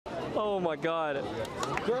Oh my God.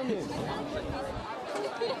 Derman.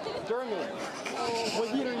 Derman. What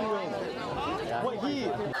heat are you in? What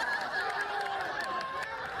heat?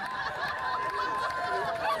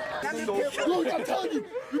 Look, I'm telling you.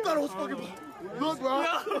 You thought it was fucking. Look, bro. No.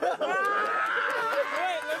 Wait,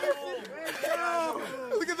 let me see. No.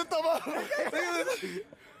 Look at the thumb up. Look at this.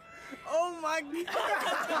 Oh my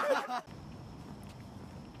God.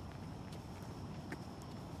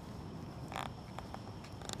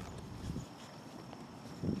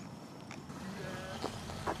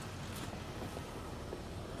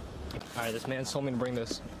 Alright, this man told me to bring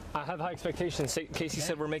this. I have high expectations. Casey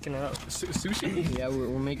said we're making sushi? Yeah,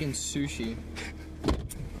 we're making sushi.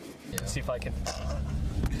 Yeah. See if I can.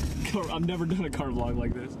 I've never done a car vlog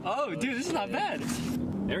like this. Oh, dude, this is not bad.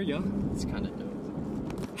 There we go. It's kind of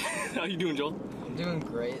dope. How you doing, Joel? I'm doing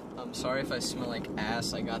great. I'm sorry if I smell like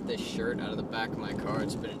ass. I got this shirt out of the back of my car.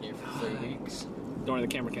 It's been in here for 3 weeks. Don't worry, the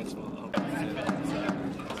camera can't smell. Oh.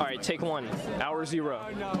 Alright, take 1. Hour 0.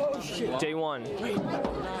 Oh, shit. Day 1.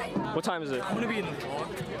 What time is it? I'm gonna be in the vlog.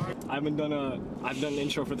 I've done an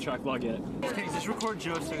intro for the track vlog yet. Okay, just record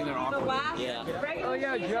Joe sitting there awkward. Yeah. Oh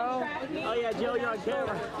yeah, Joe. Oh yeah, Joe, you're on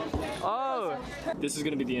camera. Oh! This is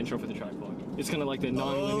gonna be the intro for the track vlog. It's gonna like the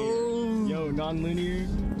non-linear. Yo, non-linear.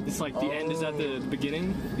 It's like the end is at the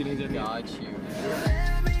beginning. Beginning's at the Got you.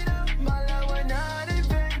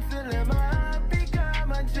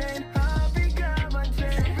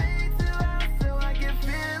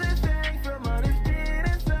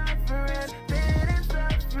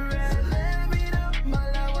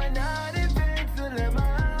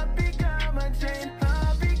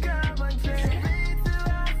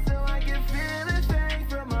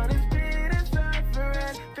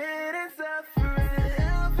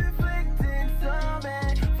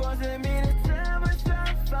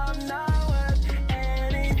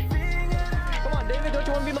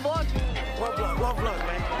 What vlog,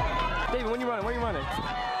 man? David, when you running? Where you running?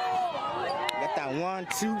 Got that 1,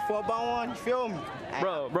 2, 4x1. You feel me?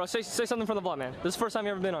 Bro, say something from the vlog, man. This is the first time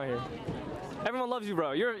you ever been on here. Everyone loves you,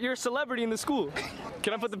 bro. You're a celebrity in the school.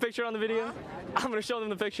 Can I put the picture on the video? I'm gonna show them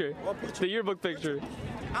the picture. What picture? The yearbook picture.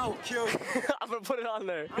 I'll kill you. I'm gonna put it on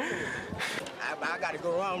there. I gotta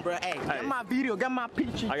go around, bro. Hey, get my video, get my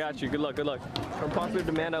picture. I got you. Good luck. Good luck. From popular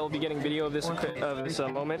demand, I will be getting video of this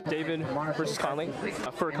moment. David versus Conley.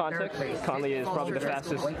 For context, Conley is probably the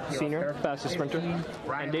fastest senior, fastest sprinter,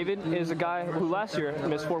 and David is a guy who last year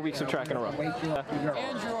missed 4 weeks of track in a row.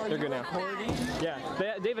 They're good now. Yeah,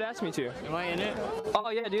 David asked me to. Am I in it? Oh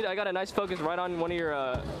yeah, dude. I got a nice focus right on one of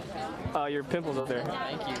your pimples up there.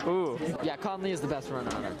 Thank you. Ooh. Yeah, Conley is the best runner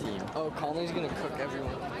on our team. Oh, Conley's gonna cook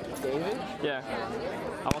everyone. David? Yeah.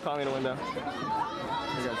 I want Conley to win though.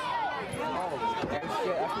 Oh,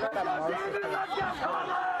 shit. I forgot that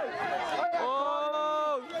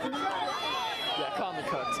Oh! Yeah, Conley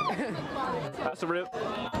cooked. That's a rip.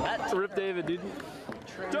 That's a rip, David, dude.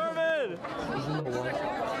 Derman!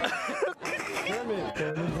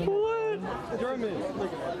 What? Derman.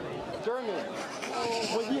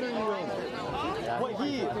 What heat are you in? What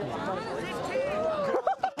heat?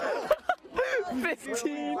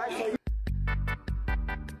 15.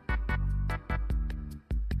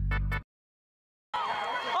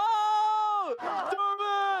 Oh!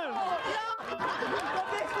 Derman!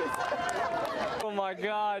 Oh my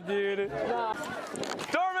God, dude.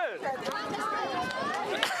 Derman!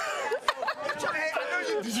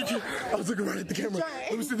 I was looking right at the camera.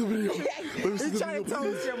 Let me see the video. He's trying to tell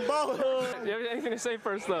us your ball. You have anything to say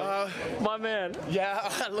first, though? My man. Yeah,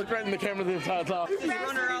 I looked right in the camera the entire time. He's a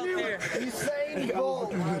runner out there. He's saying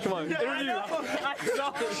goal. Come on, interview. I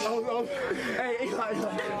saw it. Hey, Eli,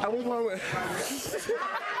 I went one way.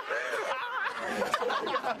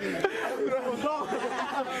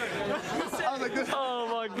 I was like this. Oh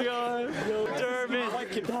my God. Derman.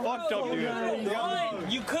 Fucked up, dude.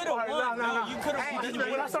 You could have won. No. You could have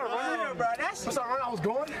won. When I started running, I was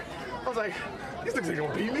going. I was like, these niggas are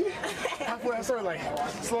gonna beat me. Halfway, I started like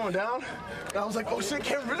slowing down. And I was like, oh shit,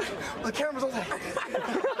 camera. The camera's on. Let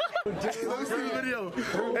me see the video.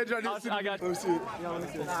 Hey, John, I got you. Let me see it.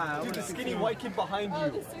 Dude, the skinny white kid behind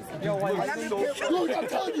you. Yo, white kid. Look, I'm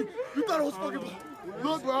telling you. You thought it was fucking.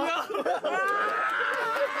 Look, bro. Wait,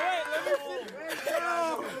 let me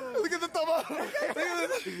see. Look at the thumb up. Look at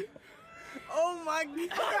this. Oh my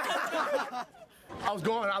God. I was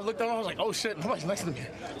going, I looked down, I was like, oh shit, nobody's next to me.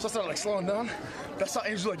 So I started like slowing down. I saw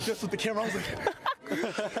Angel like this with the camera. I was like,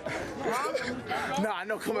 nah, I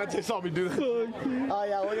know Clemente saw me do that. Oh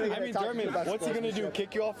yeah, we're gonna get Derman, what's he gonna do?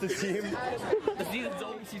 Kick you off the team? The season's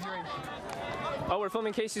over, he's ready. Oh, we're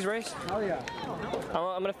filming Casey's race? Oh yeah.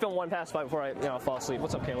 I'm gonna film one pass by before I fall asleep.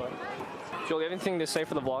 What's up, Caleb? Joel, you have anything to say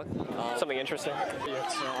for the vlog? Something interesting?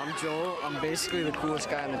 So I'm Joel. I'm basically the coolest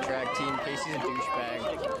guy on the track team. Casey's a douchebag.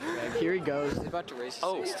 Like, here he goes. He's about to race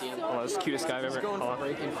a 16. Oh, that's the cutest guy I've ever. He's going for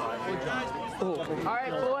breaking 5. Oh. All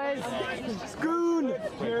right, boys. Goon.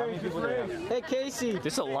 Hey, Casey.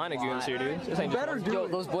 There's a line of goons here, dude. This ain't Better do Yo,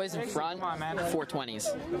 those boys in front,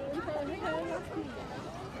 420s.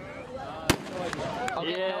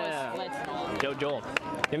 Okay, Yeah. Yo, Joel,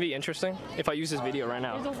 it'd be interesting if I use this video right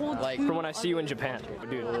now, like from when I see you in Japan,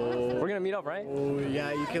 dude. We're gonna meet up, right? Oh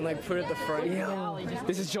yeah, you can like put it at the front.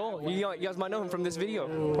 This is Joel. You guys might know him from this video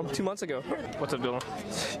from 2 months ago. What's up, Dylan?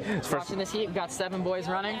 Watching this heat, we've got 7 boys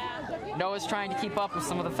running. Noah's trying to keep up with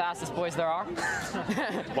some of the fastest boys there are.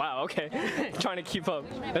 Wow. Okay. Trying to keep up.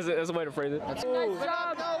 That's a way to phrase it. Nice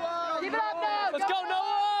job, Noah! Keep it up, Noah! Let's go,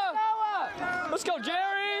 Noah! Noah! Let's go,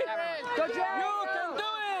 Jerry! Go, Jerry! You can do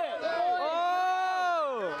it!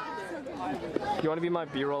 Oh! You want to be my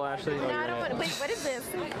B-roll, Ashley? No, I don't want to. Wait, what is this?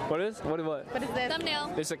 What is? What? What is this?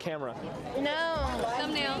 Thumbnail. It's a camera. No.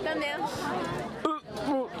 Thumbnail. Thumbnail.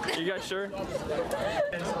 You guys sure?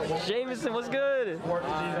 Jameson, what's good?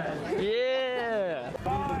 Yeah!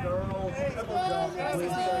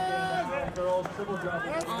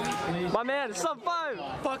 My man, sub 5!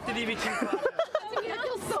 Fuck the DBQ. I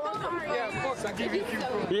feel so uncomfortable.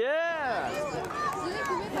 Yeah!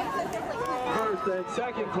 First and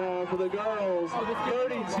second call for the girls.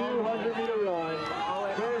 3,200 meter run.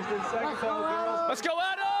 First and second call, girls. Let's go,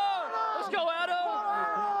 Adam! Let's go, Adam!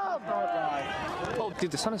 Oh,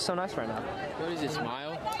 dude, the sun is so nice right now. What is it,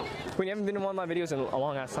 smile? We haven't been in one of my videos in a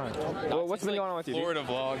long ass time. Well, what's been going on with you, dude? Florida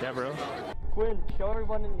vlog. Yeah, bro. Quinn, show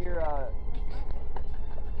everyone your,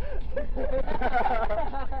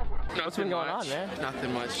 What's been going on, man?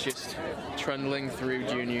 Nothing much, just trundling through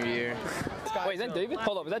junior year. Wait, is that David?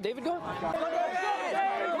 Hold up, is that David going? Come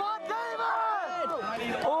on,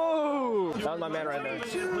 David! Oh! That was my man right there.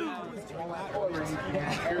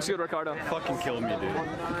 What's good, Ricardo? Fucking kill me,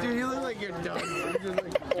 dude. Dude, you look like you're done.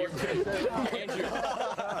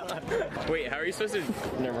 Wait, how are you supposed to?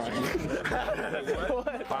 Never mind.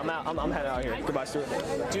 I'm out. I'm heading out here. Goodbye, Stuart.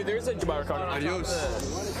 Dude, there's a goodbye, Ricardo.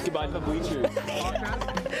 Adios. Goodbye, the bleachers.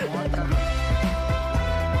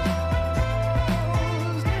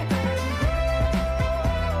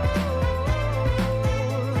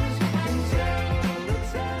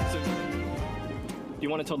 Do you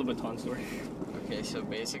want to tell the baton story? Okay, so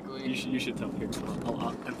basically, You should tell here.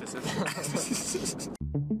 I'll emphasis.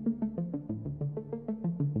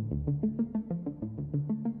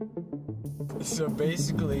 So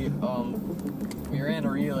basically, we ran a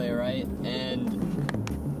relay, right?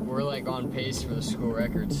 And we're like on pace for the school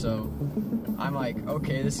record. So I'm like,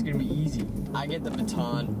 okay, this is gonna be easy. I get the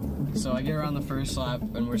baton, so I get around the first lap,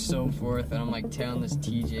 and we're so fourth, and I'm like tailing this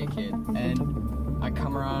TJ kid, and I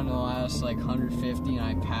come around the last like 150, and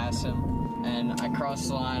I pass him, and I cross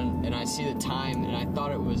the line, and I see the time, and I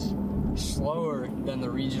thought it was slower than the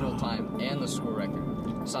regional time and the school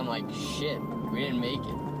record. So I'm like, shit, we didn't make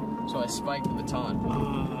it. So I spiked the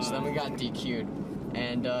baton. So then we got DQ'd.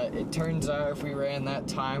 And it turns out if we ran that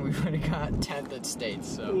time, we would have got 10th at state,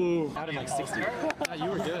 so. Out of like 60. You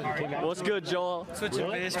were good. What's good, Joel? Switching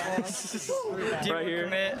baseball. Right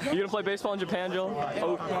here. You gonna play baseball in Japan, Joel?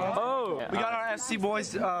 Oh. We got our FC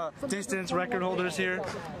boys distance record holders here.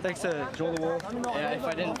 Thanks to Joel the Wolf. Yeah, if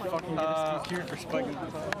I didn't fucking get us DQ'd for spiking the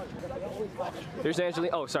baton. Here's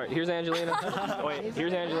Angelina. Oh, sorry. Here's Angelina. Wait,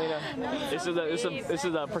 here's Angelina. This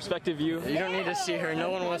is a perspective view. You don't need to see her. No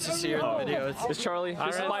one wants to see her in the video. It's Charlie.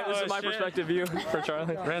 This is my perspective view for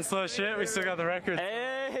Charlie. Ran slow as shit. We still got the record.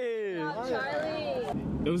 Hey!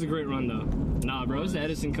 It was a great run though. Nah, bro, it was the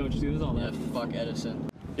Edison coach, dude. It was all that. Yeah, fuck Edison.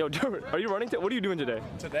 Yo, Dermot, are you running? What are you doing today?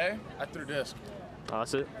 Today, I threw disc. Oh,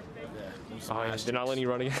 that's it? Yeah. Oh, yeah. They're not letting you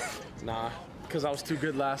run again? Nah, because I was too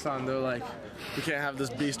good last time. They're like, you can't have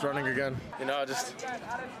this beast running again. You know, I just.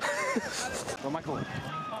 Oh, Michael.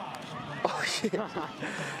 Oh, shit.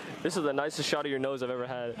 This is the nicest shot of your nose I've ever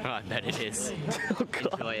had. Oh, I bet it is. Oh,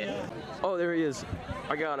 God. Enjoy it. Oh, there he is.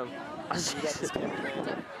 I got him.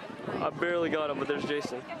 I barely got him, but there's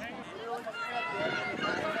Jason.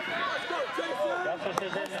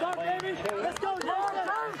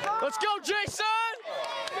 Let's go, Jason!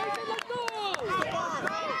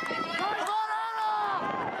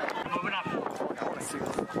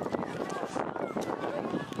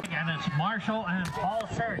 And it's Marshall and Paul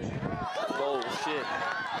Church. Oh, shit.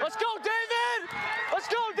 Let's go, David! Let's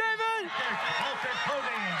go, David!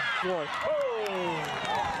 One.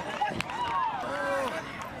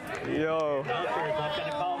 Yo. I'm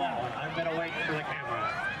gonna call that one. I'm gonna wait for the camera.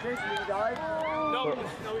 No.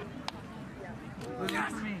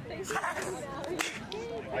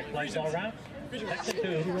 Right flag all around.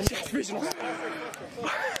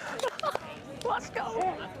 Let's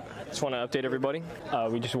go. Just want to update everybody.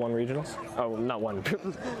 We just won regionals. Oh, not one.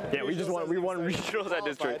 Yeah, we won regionals at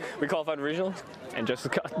district. We qualified for regionals, and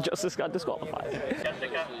Justice got disqualified.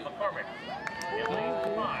 Jessica McCormick.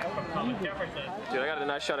 Dude, I got a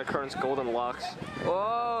nice shot at Kern's golden locks.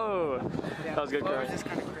 Whoa! That was good, Kern.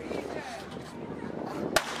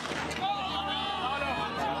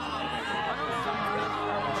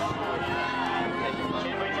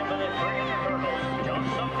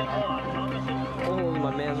 Oh,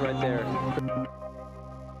 my man's right there.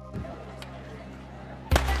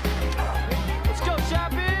 Let's go,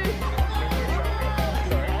 Chappie!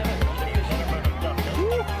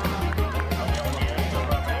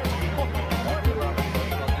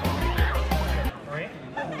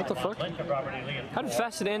 What the fuck? How did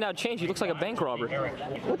Fast and Andow change? He looks like a bank robber.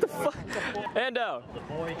 What the fuck? Andow,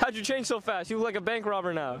 how'd you change so fast? You look like a bank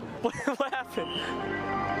robber now. What happened?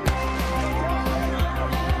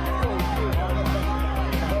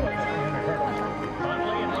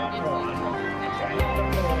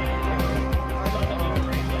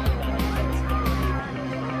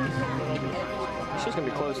 She's gonna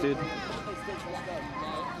be close, dude. I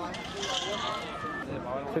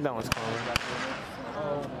think that one's calling.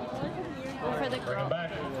 For the girl.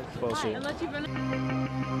 Bullshit. Unless you've been. Oh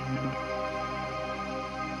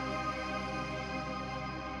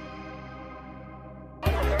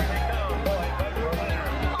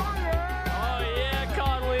yeah,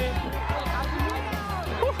 Conley.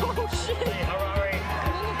 Oh shit.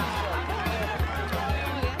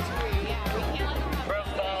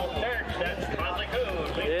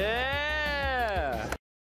 Yeah.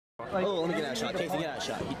 Oh, let me get that shot. Casey, get that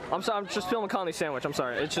shot. I'm sorry, I'm just filming Conley's sandwich. I'm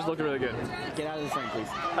sorry. It's just looking really good. Get out of the frame, please.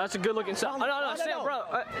 That's a good looking sandwich. No, Sam, bro.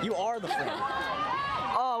 You are the frame.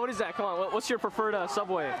 Oh, what is that? Come on. What's your preferred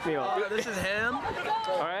Subway meal? This is ham.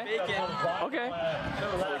 All right. Bacon. Okay.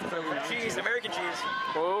 Cheese, American cheese.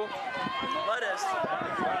 Oh. Lettuce.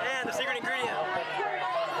 And the secret ingredient.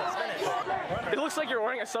 Spinach. It looks like you're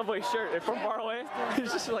wearing a Subway shirt. If from far away, you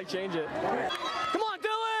just like change it. Come on,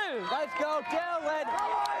 Dylan! Let's go, Dylan!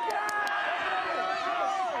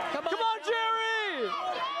 Come on, Jerry!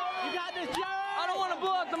 You got this, Jerry! I don't want to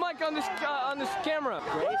blow out the mic on this camera.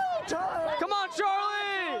 Come on, Charlie!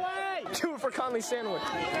 Do it for Conley's sandwich.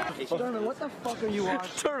 Derman, what the fuck are you on?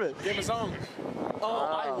 Derman. Game of Zones.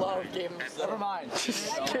 Oh, I love Game of Zones. Never mind.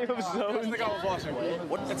 Game of I Zones. think I was watching.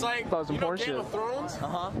 It's like, That was some you know, porn Game shit. of Thrones?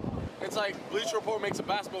 Uh-huh. It's like Bleacher Report makes a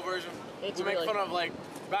basketball version. To make fun of like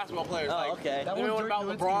basketball players. Oh, like, okay. They made one about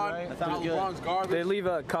LeBron. Right? How LeBron's garbage. They leave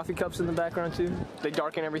coffee cups in the background too. They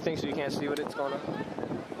darken everything so you can't see what's going on.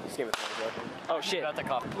 This Game of Thrones, bro. Oh shit. Got the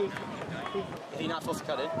coffee. Is he not supposed to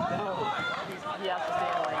cut it? He has to stay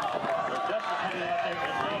in the lane.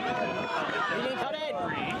 He didn't cut it!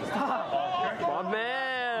 My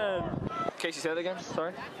man. Casey, say that again.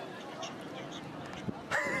 Sorry.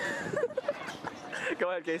 Go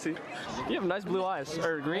ahead, Casey. You have nice blue eyes.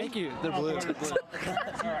 Or green? Thank you. They're blue.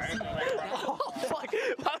 Oh, fuck.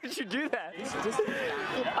 Why would you do that?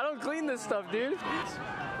 I don't clean this stuff, dude.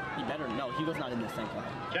 He better no. He was not in this thing.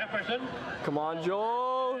 Jefferson. Come on,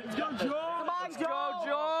 Joel. Let's go, Joel! Come on, Let's go,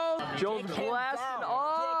 Joel. Joel's blasting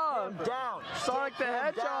off. Down. Sonic the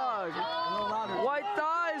Hedgehog. White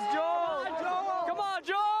thighs, Joel. Come on,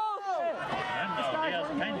 Joel.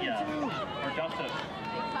 Diaz-Pena for Justice.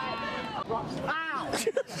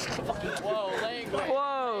 Whoa, laying quick.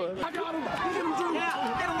 Whoa. I got him. Get him, Drew.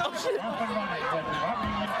 Yeah, get him. Oh, shit.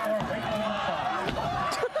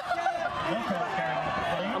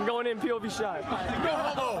 I'm going in POV shot.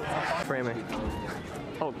 Framing.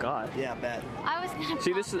 Oh God. Yeah, bad. I was gonna.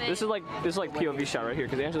 See, this is like POV shot right here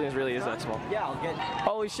because Angelina's really is that small. Yeah, I'll get.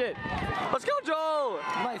 Holy shit. Let's go, Joel.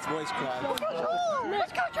 Nice voice crack. Let's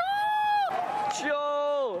go, Joel.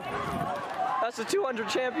 Joel. That's the 200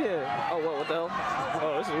 champion. Oh, what the hell?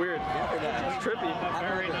 Oh, this is weird. It's trippy.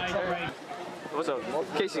 Very nice race. What's up?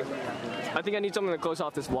 Casey, I think I need something to close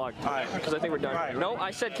off this vlog. Alright. Because I think we're done. No,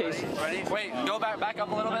 I said Casey. Ready? Wait, go back up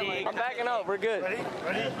a little bit. Like, I'm backing up. We're good. ready?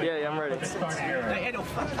 Ready? Yeah, I'm ready.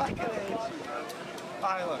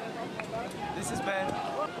 Alright, look. This has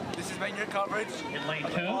been your coverage. In lane 2,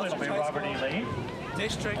 it'll be Robert E. Lee.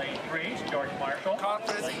 District Lane 3, George Marshall.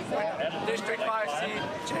 Conference. District 5C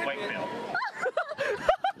champion. Wakefield.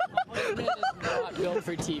 This man is not built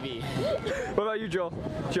for TV. What about you, Joel?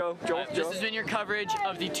 Joe? This has been your coverage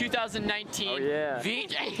of the 2019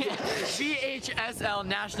 VHSL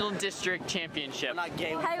National District Championship. Not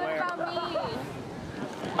gay. Hey, what about me?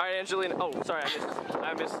 Alright, Angelina. Oh, sorry,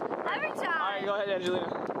 I missed. Every time. Alright, go ahead, Angelina.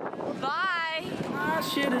 Bye. I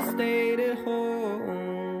should have stayed at home.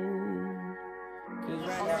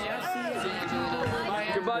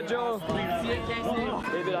 Goodbye, Joe.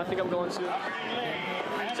 David, I think I'm going soon.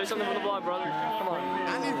 Say something for the vlog, brother. Come on.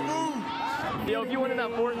 I need food. Yo, if you went in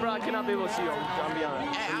that fort, bro, I cannot be able to see you. I'm be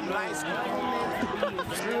honest. Hey, I'm nice.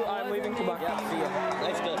 Screw, I'm leaving. Goodbye. Yeah, see ya.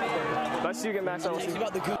 Nice good. Nice to see you again, Max. I'm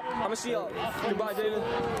gonna see y'all. Goodbye, David.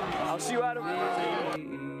 I'll see you, Adam.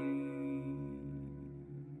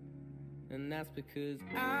 And that's because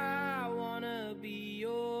I wanna be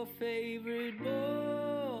your favorite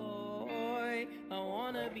boy. I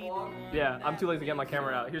wanna be the one. Yeah, I'm too late to get my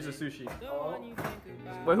camera out. Here's the sushi.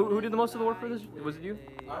 Wait, who did the most of the work for this? Was it you?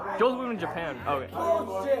 Joel's moving to Japan. Oh, okay.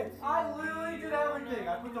 Bullshit! I literally did everything.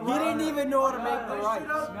 I put the He didn't even know how to make the rice.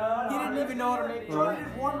 He didn't even know how to make the rice. I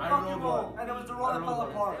did one fucking roll, and it was the roll that fell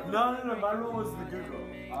apart. No, my roll was the good roll.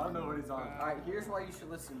 I don't know what he's on. Alright, here's why you should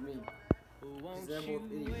listen to me. Because they're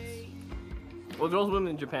both idiots. Well, Joel's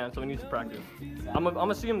moving to Japan, so we need to practice. I'm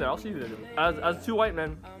gonna see him there. I'll see you there. As two white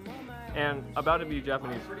men, and about to be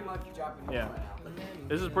Japanese. Pretty much Japanese. Yeah.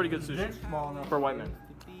 This is pretty good sushi for white men.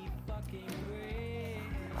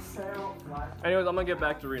 Anyways, I'm gonna get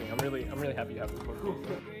back to reading. I'm really happy to have this book.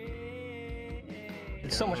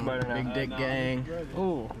 It's so much better now. Big dick gang.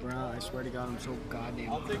 Ooh. Bro, I swear to God, I'm so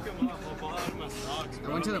goddamn. I'll take them off. I'll have my socks. I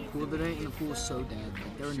went to the pool today, and the pool was so dead.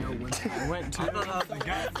 Like, there were no winds. I went to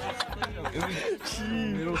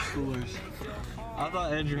middle schoolers. I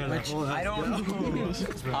thought Andrew had a whole I don't.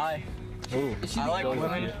 Hi. Ooh. I like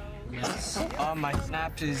women. Yes. My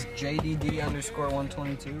Snap is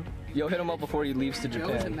JDD_122. Yo, hit him up before he leaves to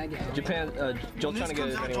Japan. Joel's trying to get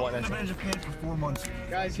as many white men. I've been in Japan for 4 months.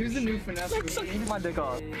 Guys, here's the new finesse. Keep my dick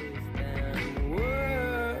off.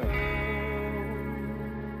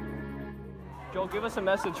 Joel, give us a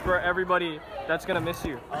message for everybody that's gonna miss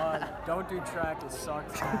you. Don't do track, it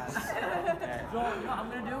sucks ass. Joel, you know what I'm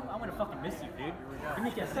gonna do? I'm gonna fucking miss you, dude. Give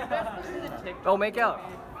me a kiss. Oh, make out.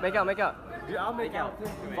 Make out. Dude, I'll make out.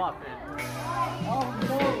 Fuck.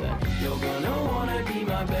 You're gonna wanna be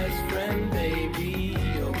my best friend, baby.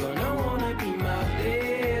 You're gonna wanna be my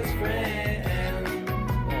best friend.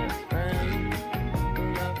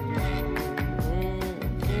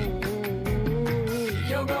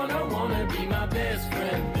 You're gonna wanna be my best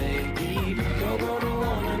friend, baby.